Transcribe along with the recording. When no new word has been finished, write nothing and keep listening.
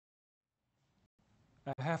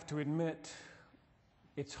I have to admit,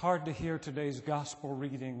 it's hard to hear today's gospel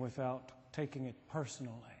reading without taking it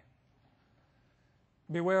personally.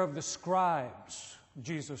 Beware of the scribes,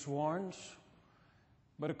 Jesus warns.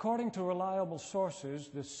 But according to reliable sources,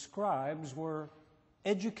 the scribes were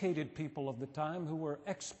educated people of the time who were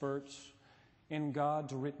experts in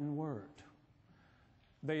God's written word.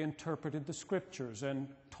 They interpreted the scriptures and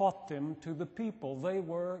taught them to the people. They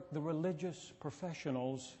were the religious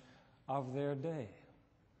professionals of their day.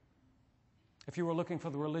 If you were looking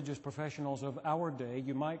for the religious professionals of our day,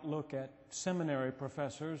 you might look at seminary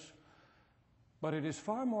professors, but it is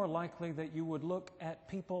far more likely that you would look at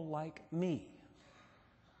people like me,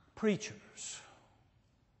 preachers.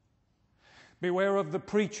 Beware of the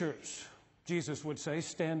preachers, Jesus would say,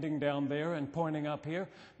 standing down there and pointing up here.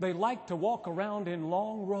 They like to walk around in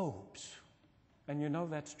long robes, and you know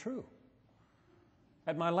that's true.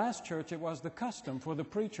 At my last church, it was the custom for the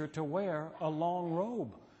preacher to wear a long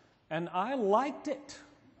robe. And I liked it.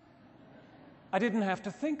 I didn't have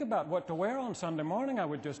to think about what to wear on Sunday morning. I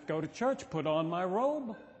would just go to church, put on my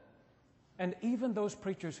robe. And even those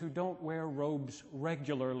preachers who don't wear robes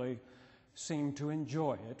regularly seem to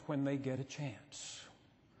enjoy it when they get a chance.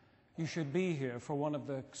 You should be here for one of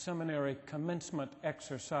the seminary commencement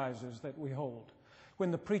exercises that we hold,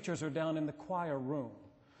 when the preachers are down in the choir room,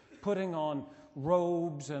 putting on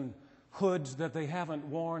robes and hoods that they haven't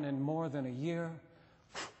worn in more than a year,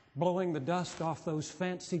 blowing the dust off those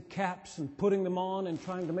fancy caps and putting them on and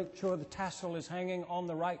trying to make sure the tassel is hanging on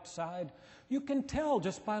the right side. You can tell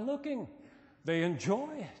just by looking. They enjoy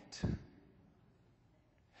it.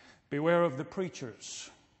 Beware of the preachers,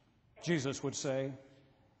 Jesus would say.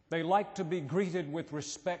 They like to be greeted with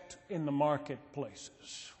respect in the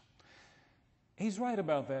marketplaces. He's right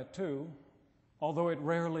about that too, although it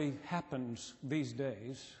rarely happens these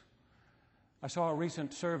days. I saw a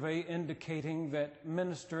recent survey indicating that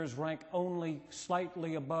ministers rank only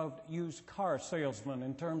slightly above used car salesmen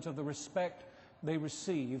in terms of the respect they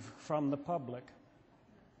receive from the public.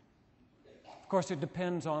 Of course, it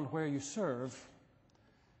depends on where you serve.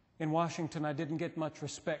 In Washington, I didn't get much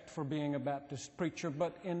respect for being a Baptist preacher,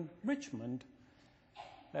 but in Richmond,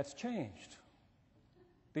 that's changed.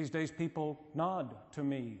 These days, people nod to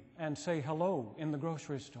me and say hello in the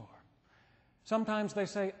grocery store. Sometimes they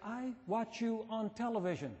say, "I watch you on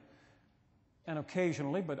television." And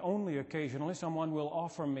occasionally, but only occasionally, someone will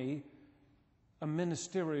offer me a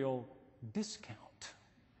ministerial discount.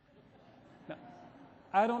 Now,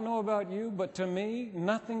 I don't know about you, but to me,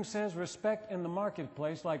 nothing says respect in the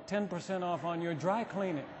marketplace like 10% off on your dry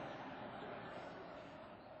cleaning.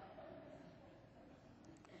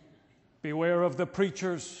 Beware of the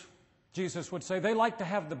preachers, Jesus would say. They like to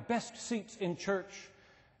have the best seats in church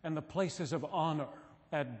and the places of honor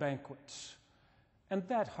at banquets. And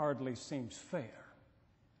that hardly seems fair.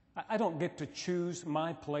 I don't get to choose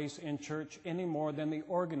my place in church any more than the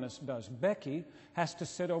organist does. Becky has to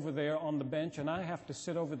sit over there on the bench, and I have to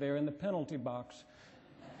sit over there in the penalty box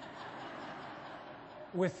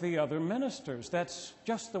with the other ministers. That's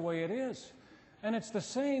just the way it is. And it's the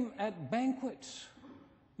same at banquets.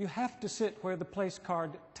 You have to sit where the place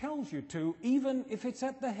card tells you to, even if it's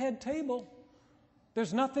at the head table.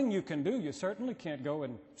 There's nothing you can do. You certainly can't go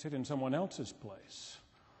and sit in someone else's place.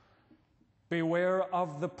 Beware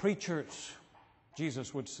of the preachers,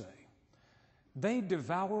 Jesus would say. They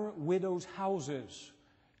devour widows' houses,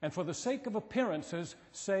 and for the sake of appearances,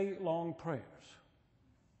 say long prayers.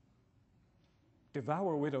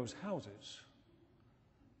 Devour widows' houses.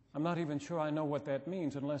 I'm not even sure I know what that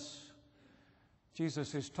means unless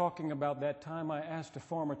Jesus is talking about that time I asked a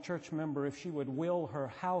former church member if she would will her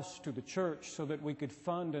house to the church so that we could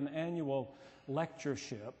fund an annual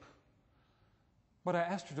lectureship. But I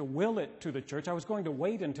asked her to will it to the church. I was going to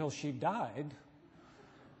wait until she died.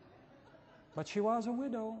 But she was a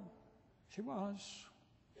widow. She was.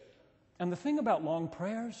 And the thing about long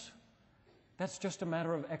prayers, that's just a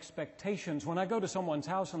matter of expectations. When I go to someone's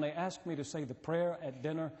house and they ask me to say the prayer at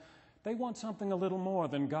dinner, they want something a little more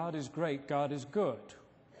than God is great, God is good.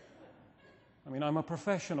 I mean, I'm a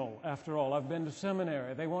professional, after all. I've been to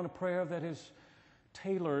seminary. They want a prayer that is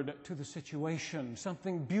tailored to the situation,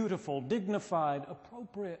 something beautiful, dignified,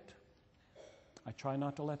 appropriate. I try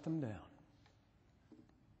not to let them down.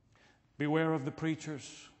 Beware of the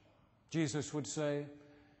preachers, Jesus would say.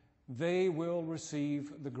 They will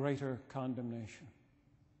receive the greater condemnation.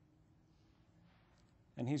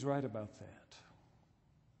 And he's right about that.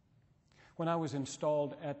 When I was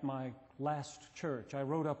installed at my last church, I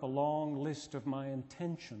wrote up a long list of my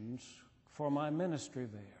intentions for my ministry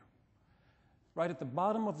there. Right at the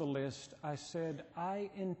bottom of the list, I said, I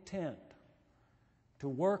intend to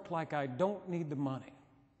work like I don't need the money,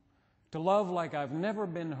 to love like I've never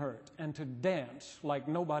been hurt, and to dance like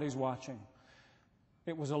nobody's watching.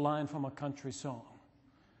 It was a line from a country song.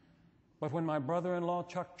 But when my brother-in-law,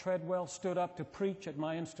 Chuck Treadwell, stood up to preach at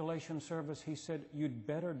my installation service, he said, "You'd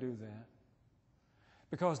better do that,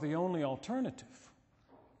 because the only alternative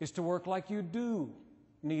is to work like you do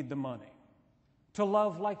need the money, to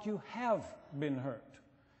love like you have been hurt,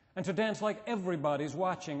 and to dance like everybody's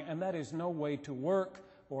watching, and that is no way to work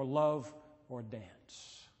or love or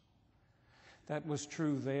dance." That was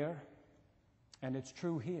true there, and it's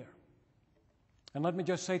true here. And let me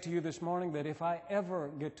just say to you this morning that if I ever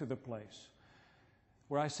get to the place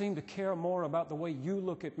where I seem to care more about the way you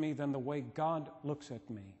look at me than the way God looks at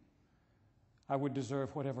me, I would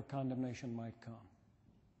deserve whatever condemnation might come.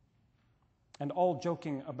 And all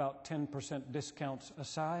joking about 10% discounts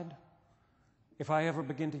aside, if I ever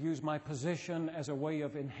begin to use my position as a way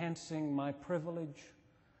of enhancing my privilege,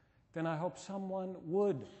 then I hope someone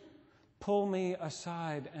would pull me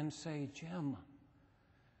aside and say, "Jim,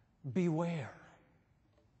 beware."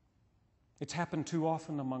 It's happened too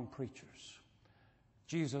often among preachers.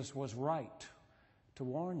 Jesus was right to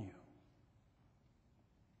warn you.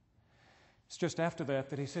 It's just after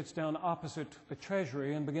that he sits down opposite the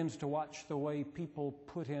treasury and begins to watch the way people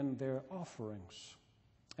put in their offerings.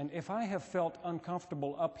 And if I have felt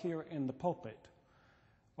uncomfortable up here in the pulpit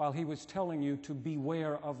while he was telling you to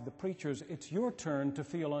beware of the preachers, it's your turn to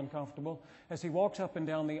feel uncomfortable as he walks up and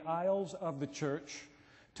down the aisles of the church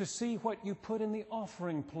to see what you put in the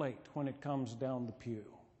offering plate when it comes down the pew.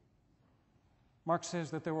 Mark says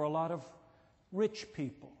that there were a lot of rich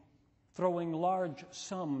people throwing large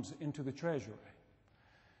sums into the treasury.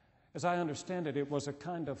 As I understand it, it was a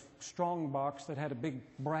kind of strong box that had a big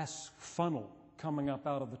brass funnel coming up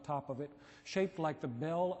out of the top of it, shaped like the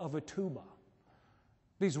bell of a tuba.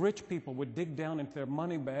 These rich people would dig down into their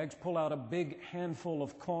money bags, pull out a big handful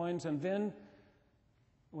of coins, and then,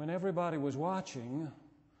 when everybody was watching,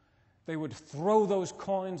 they would throw those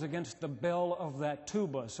coins against the bell of that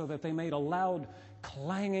tuba so that they made a loud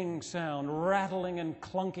clanging sound, rattling and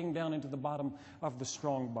clunking down into the bottom of the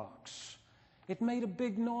strong box. It made a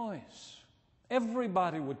big noise.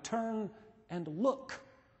 Everybody would turn and look,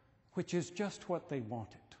 which is just what they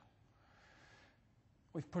wanted.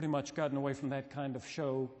 We've pretty much gotten away from that kind of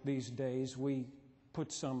show these days. We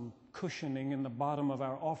put some cushioning in the bottom of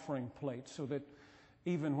our offering plate so that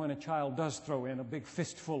even when a child does throw in a big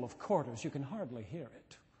fistful of quarters, you can hardly hear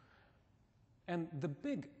it. And the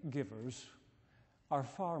big givers are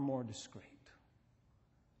far more discreet.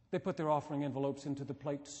 They put their offering envelopes into the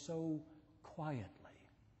plate so quietly,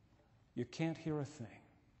 you can't hear a thing.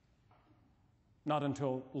 Not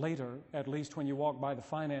until later, at least, when you walk by the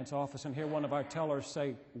finance office and hear one of our tellers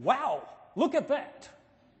say, "Wow, look at that."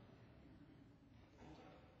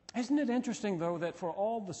 Isn't it interesting, though, that for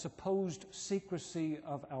all the supposed secrecy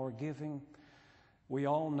of our giving, we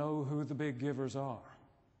all know who the big givers are?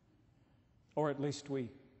 Or at least we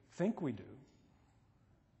think we do.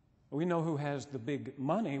 We know who has the big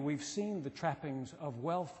money. We've seen the trappings of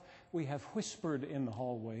wealth. We have whispered in the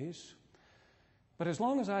hallways. But as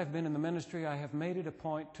long as I've been in the ministry, I have made it a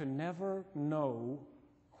point to never know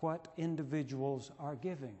what individuals are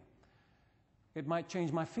giving. It might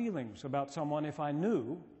change my feelings about someone if I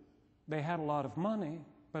knew they had a lot of money,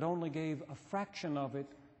 but only gave a fraction of it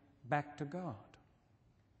back to God.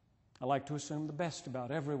 I like to assume the best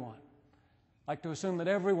about everyone. I like to assume that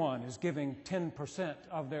everyone is giving 10%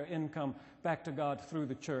 of their income back to God through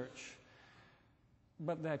the church.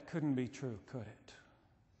 But that couldn't be true, could it?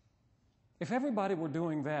 If everybody were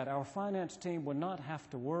doing that, our finance team would not have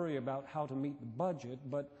to worry about how to meet the budget,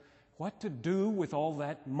 but what to do with all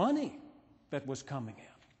that money that was coming in.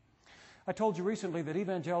 I told you recently that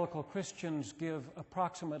evangelical Christians give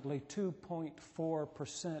approximately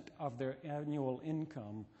 2.4% of their annual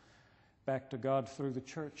income back to God through the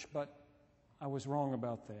church, but I was wrong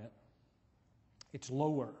about that. It's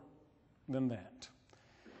lower than that.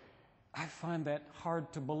 I find that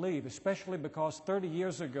hard to believe, especially because 30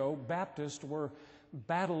 years ago, Baptists were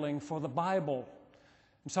battling for the Bible.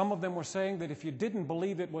 And some of them were saying that if you didn't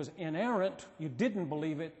believe it was inerrant, you didn't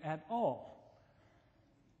believe it at all.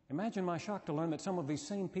 Imagine my shock to learn that some of these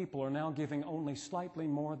same people are now giving only slightly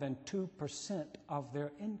more than 2% of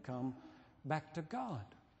their income back to God.